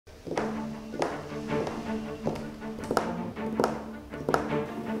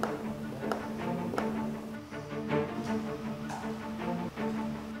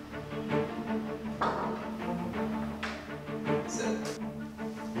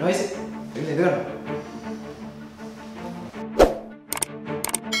මොනවයිද? එන්න ඉඳ ගන්න.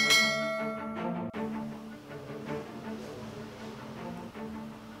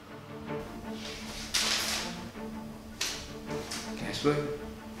 Cash flow.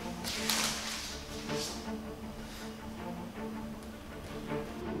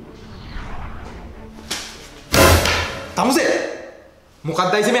 තමුසේ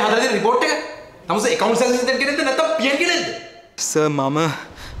මොකක්ද අයිසේ මේ හදලා දෙන report එක? තමුසේ accounts assistant කෙනෙක්ද නැත්නම් PM කෙනෙක්ද? Sir mama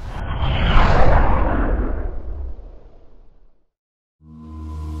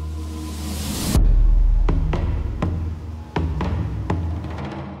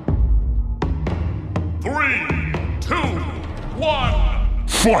 3, 2,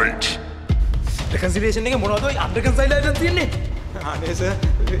 1 fight. reconciliation එක මොනවද ඔය unreconciled items තියෙන්නේ? අනේ sir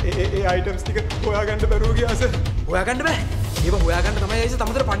ඒ items ටික හොයාගන්න බැරුව ගියා sir. හොයාගන්න බෑ. ඒව හොයාගන්න තමයි අයිස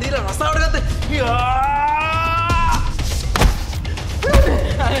තමතර පඬිලා රස්සාවට ගත්තේ.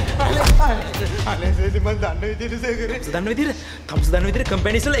 අනේ සේදි මන් දන්න විදිහට සර් කරේ. දන්න විදිහට? තමුස දන්න විදිහට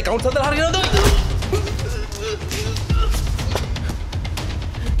කම්පැනිස් වල accounts හදලා හරියනවද?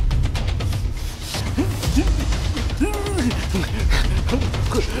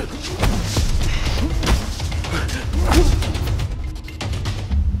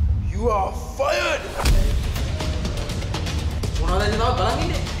 You are fired. මොනවද ඉතින් තව බලන්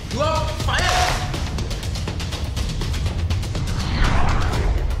ඉන්නේ? You are fired.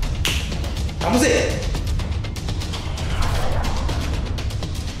 තමුසේ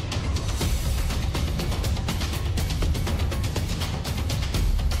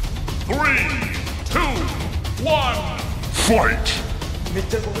 3, 2, 1 fight.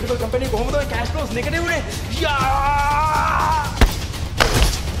 මෙච්චර ප්‍රොෆිටබල් කම්පැනි කොහොමද ඔය කෑෂ් ෆ්ලෝස් නෙගටිව් උනේ? යා!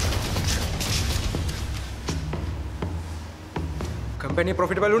 කම්පැනි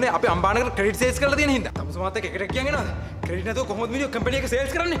ප්‍රොෆිටබල් උනේ අපි අම්බානකට ක්‍රෙඩිට් සේල්ස් කරලා තියෙන හින්දා. තමුස මාත් එක්ක එකට කියන් එනවද? ක්‍රෙඩිට් නැතුව කොහොමද මිනිස්සු කම්පැනි එක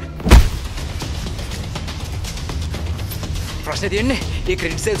සේල්ස් කරන්නේ? ප්‍රශ්නේ තියෙන්නේ මේ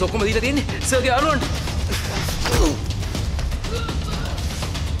ක්‍රෙඩිට් සේල්ස් ඔක්කොම දීලා තියෙන්නේ සර්ගේ යාළුවන්ට.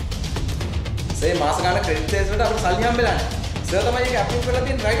 සේ මාස ගාන ක්‍රෙඩිට් සේල්ස් වලට අපිට සල්ලි හම්බෙලා නැහැ. සර් තමයි ඒක අප්‍රූව් කරලා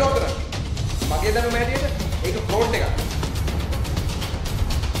තියෙන රයිට් ඔෆ් කරන්නේ. මගේ දැනුම හැටියට ඒක ෆ්‍රෝඩ් එකක්.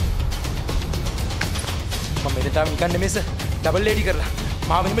 මම මෙතන නිකන් නෙමෙයි සර්. ඩබල් AD කරලා.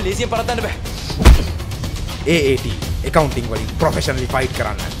 මාව එහෙම ලේසියෙන් පරද්දන්න බෑ. AAT accounting වලින් professionally fight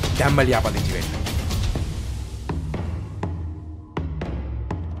කරන්න. දැම්ම ලියාපදිංචි වෙන්න.